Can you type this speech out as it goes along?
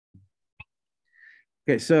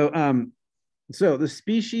Okay, so the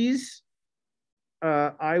species,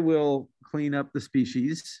 I will clean up the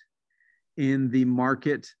species in the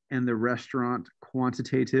market and the restaurant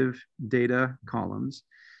quantitative data columns.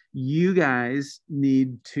 You guys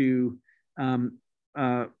need to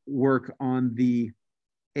work on the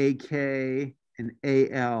AK and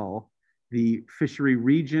AL, the fishery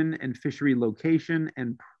region and fishery location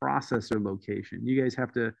and processor location. You guys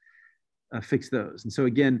have to fix those. And so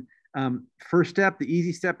again, first step, the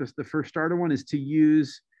easy step is the first starter one is to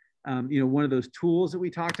use one of those tools that we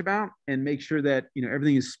talked about and make sure that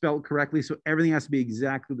everything is spelled correctly. So everything has to be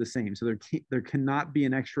exactly the same. So there cannot be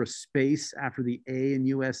an extra space after the A in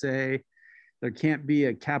USA. There can't be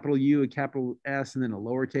a capital U, a capital S, and then a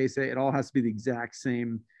lowercase a. It all has to be the exact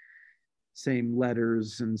same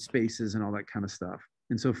letters and spaces and all that kind of stuff.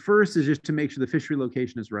 And so first is just to make sure the fishery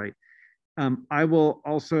location is right. I will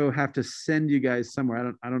also have to send you guys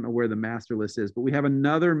somewhere. I don't know where the master list is, but we have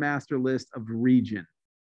another master list of region.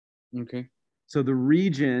 Okay. So the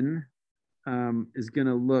region is going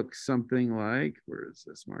to look something like, where is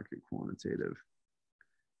this market quantitative?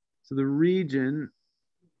 So the region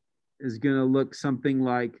is going to look something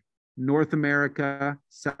like North America,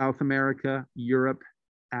 South America, Europe,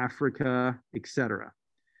 Africa, etc.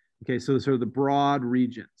 Okay, so sort of the broad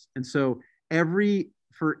regions. And so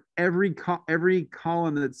for every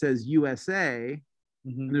column that says USA,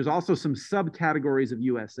 and there's also some subcategories of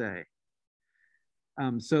USA.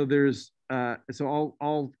 So there's so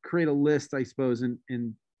I'll create a list, I suppose,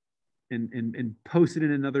 and post it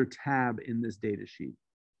in another tab in this data sheet.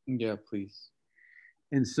 Yeah, please.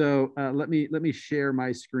 And so let me share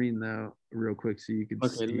my screen though real quick so you can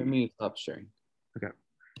see. Okay, let me stop sharing. Okay.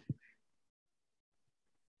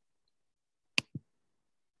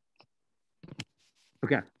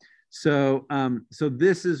 Okay. So so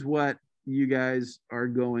this is what you guys are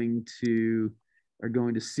going to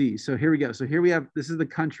see. So here we go. So here we have, this is the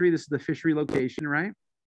country, this is the fishery location, right?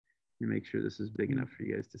 Let me make sure this is big enough for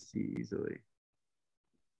you guys to see easily.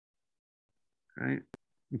 Right.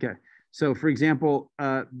 Okay. So for example,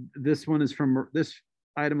 this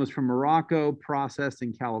item was from Morocco, processed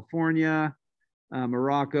in California.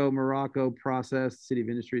 Morocco processed, City of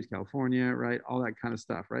Industries, California, right? All that kind of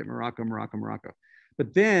stuff, right? Morocco.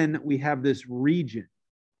 But then we have this region.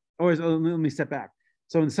 Let me step back.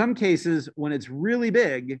 So in some cases, when it's really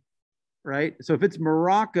big, right? So if it's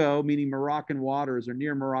Morocco, meaning Moroccan waters or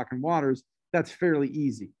near Moroccan waters, that's fairly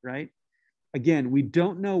easy, right? Again, we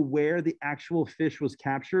don't know where the actual fish was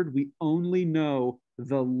captured. We only know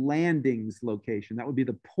the landings location. That would be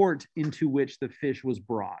the port into which the fish was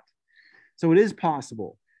brought. So it is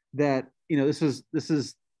possible that they're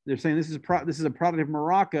saying this is a product of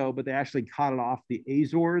Morocco, but they actually caught it off the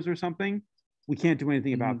Azores or something. We can't do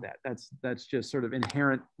anything about that. That's just sort of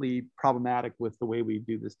inherently problematic with the way we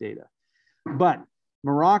do this data. But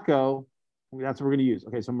Morocco, that's what we're going to use.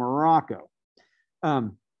 Okay, so Morocco.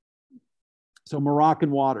 So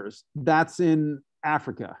Moroccan waters, that's in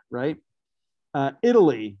Africa, right?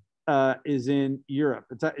 Italy is in Europe.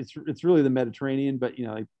 It's really the Mediterranean, but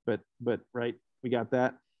but right, we got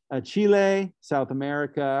that. Chile, South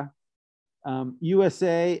America,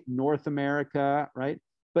 USA, North America, right?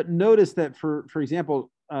 But notice that for example,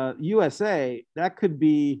 USA, that could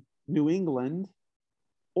be New England,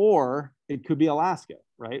 or it could be Alaska,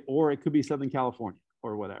 right? Or it could be Southern California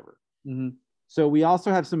or whatever. So we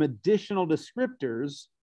also have some additional descriptors,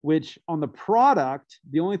 which on the product,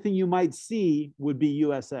 the only thing you might see would be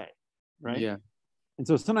USA, right? Yeah. And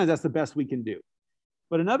so sometimes that's the best we can do.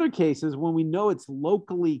 But in other cases, when we know it's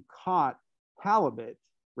locally caught halibut,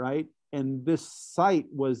 right? And this site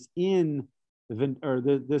was in,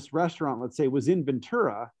 this restaurant, let's say, was in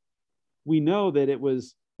Ventura, we know that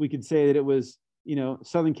we could say that it was,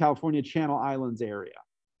 Southern California Channel Islands area,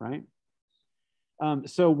 right?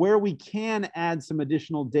 So where we can add some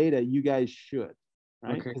additional data, you guys should,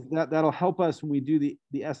 right? Okay. That'll help us when we do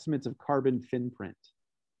the estimates of carbon fin print.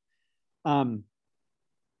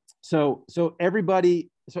 So every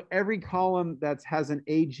column that has an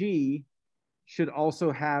AG should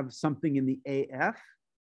also have something in the AF.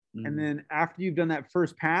 And then after you've done that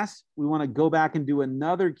first pass, we want to go back and do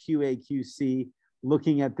another QA/QC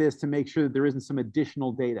looking at this to make sure that there isn't some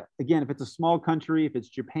additional data. Again, if it's a small country, if it's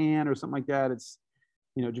Japan or something like that, it's,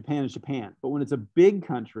 Japan is Japan. But when it's a big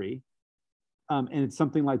country, and it's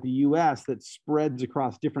something like the US that spreads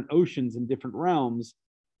across different oceans and different realms,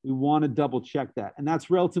 we want to double check that. And that's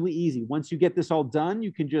relatively easy. Once you get this all done,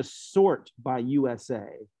 you can just sort by USA,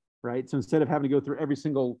 right? So instead of having to go through every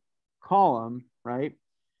single column, right?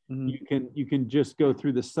 Mhm. you can just go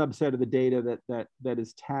through the subset of the data that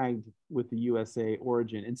is tagged with the USA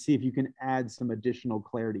origin and see if you can add some additional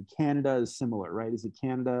clarity. Canada is similar, right? Is it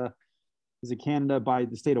Canada? Is it Canada by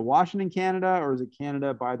the state of Washington, Canada, or is it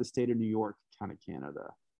Canada by the state of New York, kind of Canada?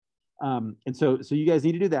 And so you guys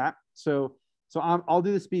need to do that. So I'll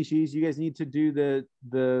do the species. You guys need to do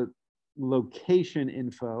the location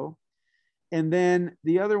info, and then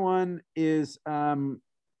the other one is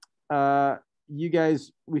you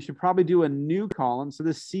guys. We should probably do a new column. So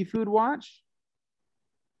this seafood watch.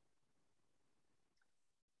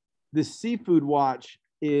 This seafood watch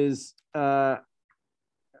is and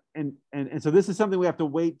so this is something we have to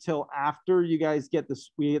wait till after you guys get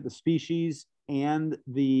we get the species and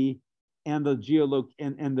the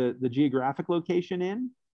the geographic location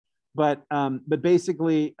in. But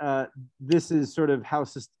basically this is sort of how,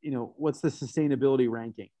 you know, what's the sustainability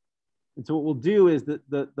ranking. And so what we'll do is that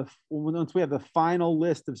once we have the final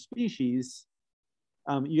list of species,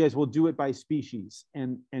 you guys will do it by species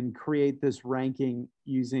and create this ranking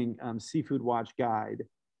using Seafood Watch Guide,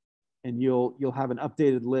 and you'll have an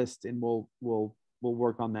updated list, and we'll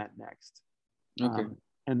work on that next. Okay.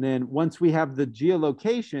 And then once we have the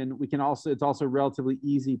geolocation, we can also, it's also relatively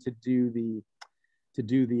easy to do the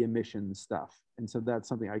emission stuff. And so that's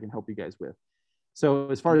something I can help you guys with. So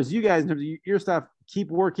as far as you guys, in terms of your stuff,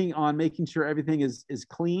 keep working on making sure everything is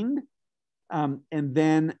cleaned. And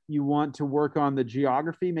then you want to work on the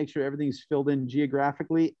geography, make sure everything's filled in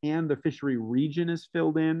geographically and the fishery region is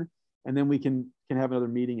filled in. And then we can have another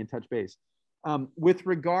meeting and touch base. With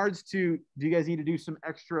regards to, do you guys need to do some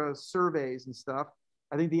extra surveys and stuff?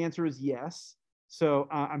 I think the answer is yes. So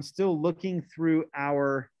I'm still looking through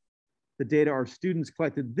the data our students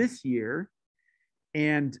collected this year,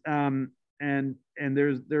 and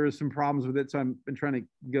there is some problems with it. So I've been trying to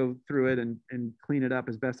go through it and clean it up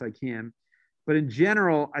as best I can. But in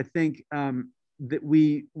general, I think that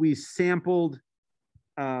we sampled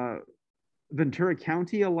Ventura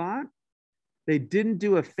County a lot. They didn't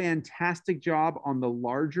do a fantastic job on the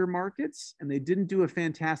larger markets, and they didn't do a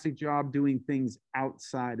fantastic job doing things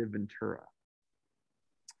outside of Ventura.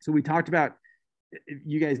 So we talked about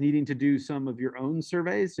you guys needing to do some of your own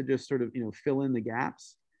surveys to just sort of, you know, fill in the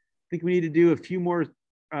gaps. I think we need to do a few more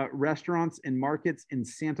restaurants and markets in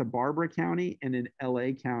Santa Barbara County and in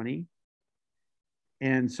LA County.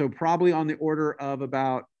 And so probably on the order of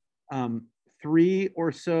about 3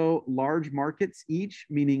 or so large markets each,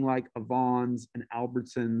 meaning like a Vaughn's, an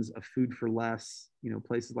Albertsons, a Food for Less, you know,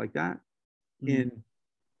 places like that in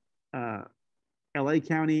LA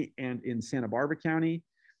County and in Santa Barbara County.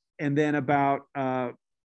 And then about I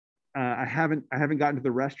haven't gotten to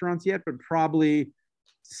the restaurants yet, but probably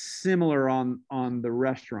similar on the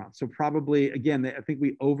restaurants. So probably, again, I think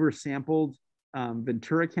we oversampled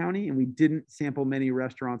Ventura County, and we didn't sample many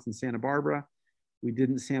restaurants in Santa Barbara. We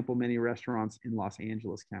didn't sample many restaurants in Los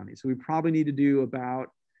Angeles County. So we probably need to do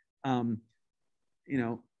about, 10,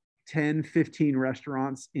 15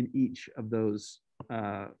 restaurants in each of those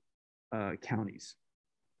counties.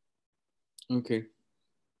 Okay.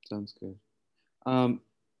 Sounds good.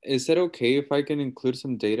 Is it okay if I can include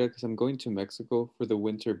some data? Because I'm going to Mexico for the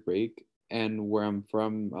winter break, and where I'm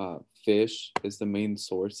from, fish is the main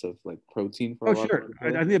source of like protein for a lot sure. of I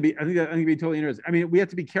people. think it'd be totally interesting. I mean, we have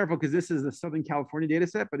to be careful because this is the Southern California data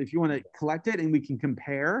set, but if you want to collect it and we can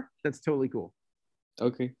compare, that's totally cool.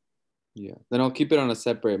 Okay. Yeah. Then I'll keep it on a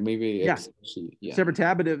separate, maybe Excel sheet. Yeah. Separate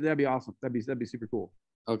tab, but that'd be awesome. That'd be super cool.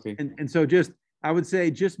 Okay. And so I would say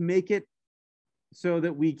just make it so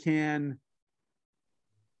that we can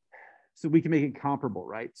make it comparable,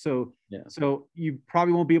 right? So you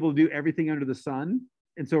probably won't be able to do everything under the sun.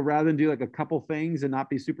 And so rather than do like a couple things and not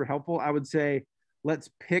be super helpful, I would say, let's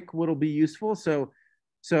pick what'll be useful. So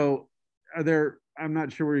I'm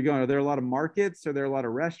not sure where you're going. Are there a lot of markets? Are there a lot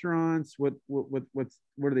of restaurants? What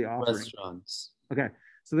are they offering? Restaurants. Okay.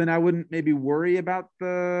 So then I wouldn't maybe worry about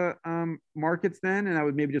the markets then, and I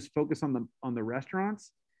would maybe just focus on the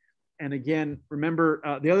restaurants. And again, remember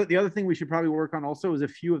the other thing we should probably work on also is a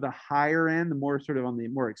few of the higher end, the more sort of on the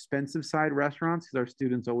more expensive side restaurants, because our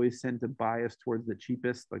students always tend to bias towards the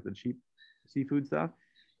cheapest, like the cheap seafood stuff.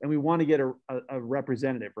 And we want to get a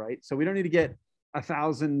representative, right? So we don't need to get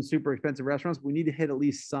 1,000 super expensive restaurants. But we need to hit at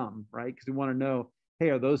least some, right? Because we want to know, hey,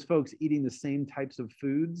 are those folks eating the same types of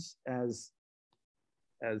foods as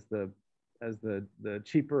the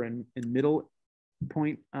cheaper and middle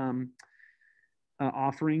point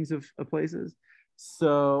offerings of places.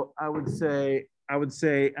 So I would say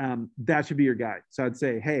that should be your guide. So I'd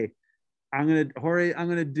say, hey, I'm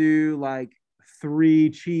gonna do like 3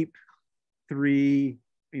 cheap, 3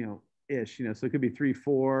 ish, so it could be 3,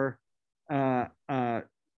 4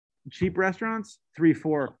 cheap restaurants,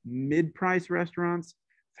 3-4 mid-price restaurants,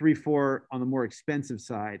 3-4 on the more expensive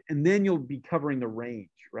side, and then you'll be covering the range,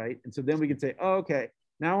 right? And so then we can say, oh, okay,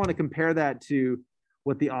 now I want to compare that to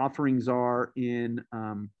what the offerings are in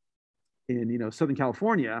Southern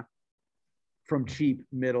California, from cheap,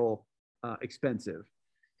 middle, expensive,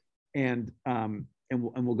 and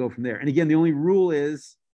we'll go from there. And again, the only rule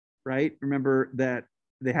is, right, remember that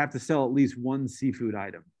they have to sell at least one seafood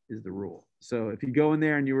item is the rule. So if you go in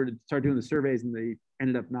there and you were to start doing the surveys and they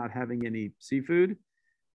ended up not having any seafood,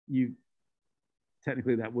 you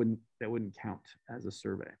technically that wouldn't count as a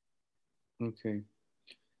survey. Okay.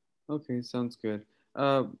 Okay, sounds good.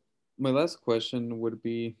 My last question would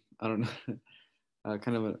be, I don't know,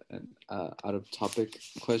 kind of an out of topic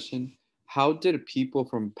question. How did people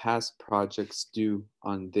from past projects do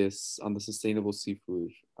on the sustainable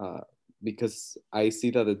seafood? Because I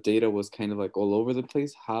see that the data was kind of like all over the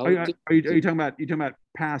place. Are you talking about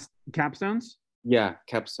past capstones? Yeah,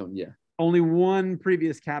 Capstone. Yeah. Only one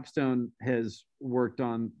previous capstone has worked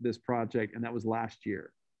on this project, and that was last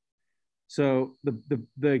year. So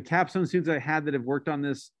the capstone students I had that have worked on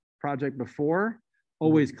this project before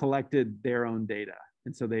always collected their own data.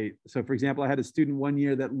 And so for example, I had a student one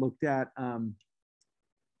year that looked at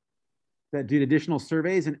that did additional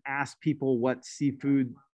surveys and asked people what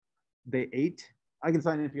seafood they ate. I can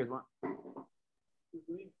sign in if you guys want.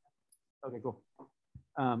 Okay, cool.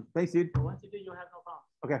 Thanks, dude. Once you do, you'll have no problem.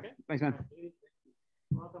 Okay, thanks, man.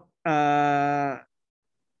 You're welcome.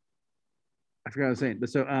 I forgot what I was saying, but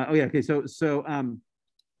so oh yeah, okay.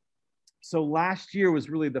 So last year was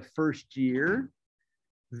really the first year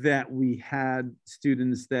that we had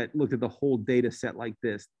students that looked at the whole data set like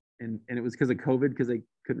this, and it was because of COVID, because they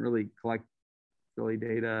couldn't really collect really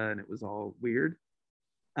data, and it was all weird.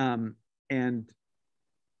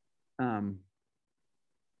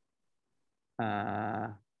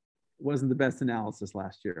 Wasn't the best analysis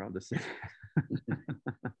last year, I'll just say.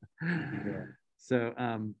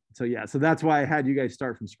 Yeah. So that's why I had you guys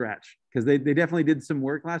start from scratch, because they definitely did some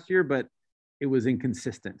work last year, but it was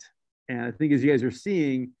inconsistent. And I think, as you guys are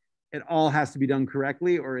seeing, it all has to be done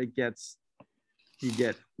correctly, or you get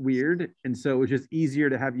weird. And so it was just easier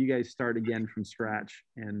to have you guys start again from scratch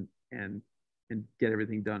and get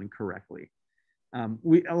everything done correctly.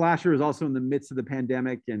 Last year was also in the midst of the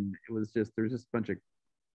pandemic, and there's just a bunch of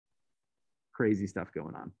crazy stuff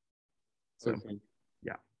going on. So okay.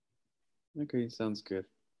 Yeah. Okay, sounds good.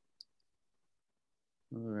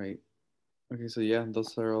 All right. Okay, so yeah,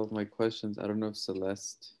 those are all of my questions. I don't know if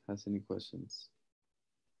Celeste has any questions.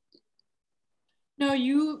 No,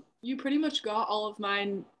 you pretty much got all of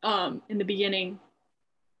mine in the beginning.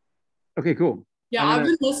 Okay, cool. Yeah, I've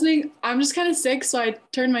been listening. I'm just kind of sick, so I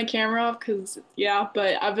turned my camera off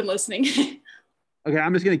but I've been listening. Okay,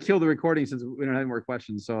 I'm just going to kill the recording since we don't have any more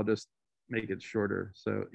questions, so I'll just make it shorter. So